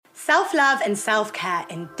Self-love and self-care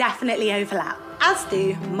indefinitely overlap, as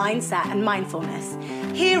do mindset and mindfulness.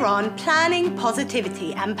 Here on Planning,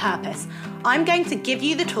 Positivity and Purpose, I'm going to give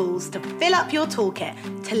you the tools to fill up your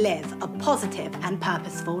toolkit to live a positive and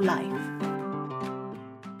purposeful life.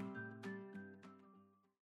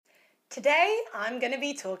 Today, I'm going to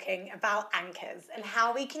be talking about anchors and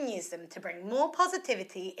how we can use them to bring more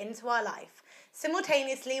positivity into our life,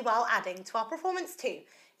 simultaneously while adding to our performance too,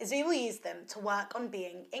 as we will use them to work on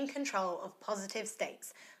being in control of positive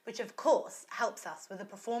states, which of course helps us with the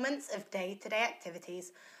performance of day-to-day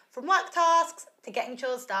activities, from work tasks to getting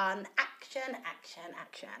chores done, action.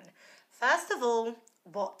 First of all,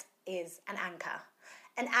 what is an anchor?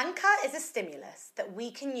 An anchor is a stimulus that we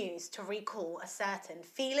can use to recall a certain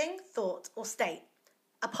feeling, thought or state,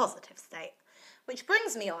 a positive state. Which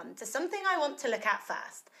brings me on to something I want to look at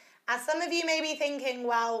first. As some of you may be thinking,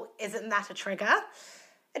 well, isn't that a trigger?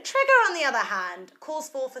 A trigger, on the other hand, calls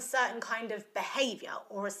forth a certain kind of behaviour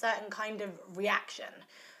or a certain kind of reaction.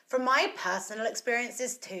 From my personal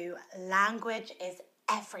experiences too, language is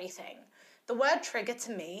everything. The word trigger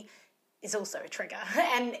to me is also a trigger.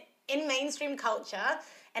 And in mainstream culture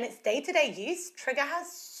and its day-to-day use, trigger has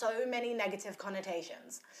so many negative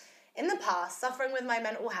connotations. In the past, suffering with my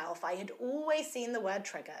mental health, I had always seen the word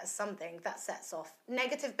trigger as something that sets off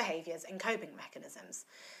negative behaviours and coping mechanisms.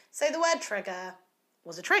 So the word trigger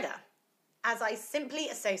was a trigger, as I simply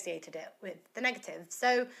associated it with the negative.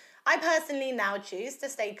 So I personally now choose to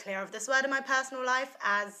stay clear of this word in my personal life,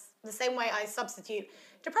 as the same way I substitute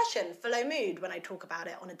depression for low mood when I talk about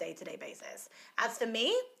it on a day-to-day basis. As for me,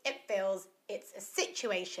 it feels it's a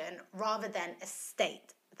situation rather than a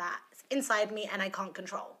state that's inside me and I can't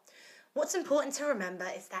control. What's important to remember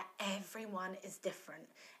is that everyone is different,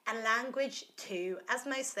 and language too, as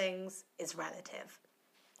most things, is relative.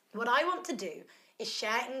 What I want to do is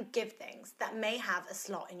share and give things that may have a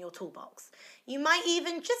slot in your toolbox. You might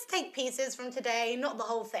even just take pieces from today, not the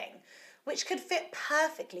whole thing, which could fit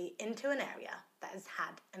perfectly into an area that has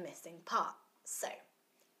had a missing part. So,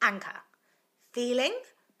 anchor. Feeling,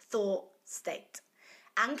 thought, state.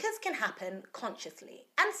 Anchors can happen consciously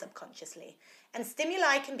and subconsciously, and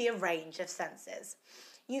stimuli can be a range of senses.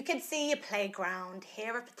 You could see a playground,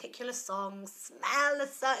 hear a particular song, smell a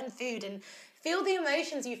certain food, and feel the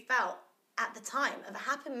emotions you felt at the time of a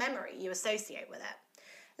happy memory you associate with it.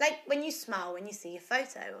 Like when you smile when you see a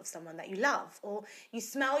photo of someone that you love, or you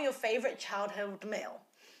smell your favourite childhood meal.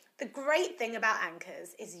 The great thing about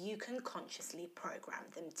anchors is you can consciously program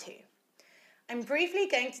them too. I'm briefly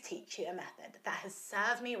going to teach you a method that has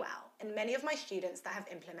served me well and many of my students that have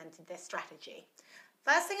implemented this strategy.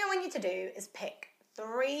 First thing I want you to do is pick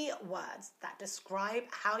 3 words that describe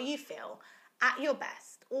how you feel at your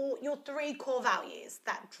best, or your 3 core values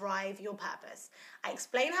that drive your purpose. I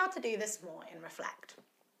explain how to do this more in Reflect.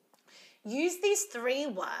 Use these 3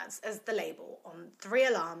 words as the label on 3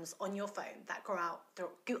 alarms on your phone that go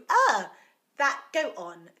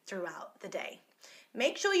on throughout the day.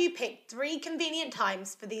 Make sure you pick 3 convenient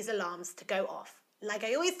times for these alarms to go off. Like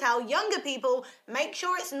I always tell younger people, make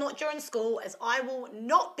sure it's not during school, as I will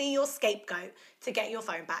not be your scapegoat to get your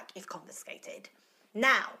phone back if confiscated.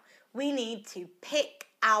 Now, we need to pick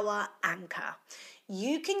our anchor.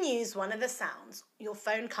 You can use one of the sounds your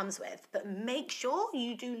phone comes with, but make sure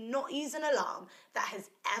you do not use an alarm that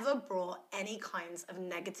has ever brought any kinds of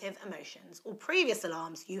negative emotions or previous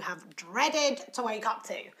alarms you have dreaded to wake up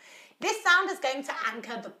to. This sound is going to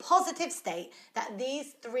anchor the positive state that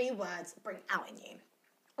these 3 words bring out in you.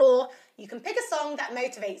 Or you can pick a song that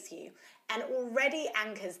motivates you and already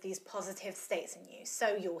anchors these positive states in you.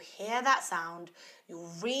 So you'll hear that sound, you'll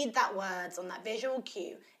read that words on that visual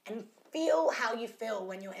cue and feel how you feel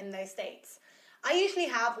when you're in those states. I usually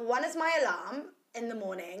have one as my alarm in the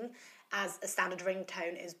morning, as a standard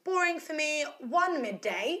ringtone is boring for me, one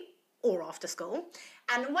midday or after school,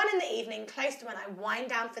 and one in the evening close to when I wind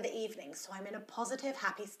down for the evening, so I'm in a positive,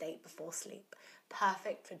 happy state before sleep.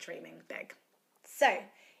 Perfect for dreaming big. So,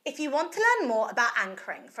 if you want to learn more about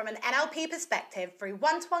anchoring from an NLP perspective through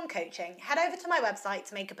one-to-one coaching, head over to my website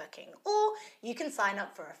to make a booking, or you can sign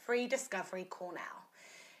up for a free discovery call now.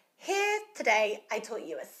 Here today, I taught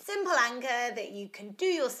you a simple anchor that you can do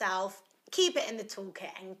yourself, keep it in the toolkit,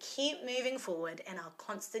 and keep moving forward in our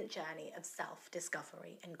constant journey of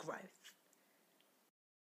self-discovery and growth.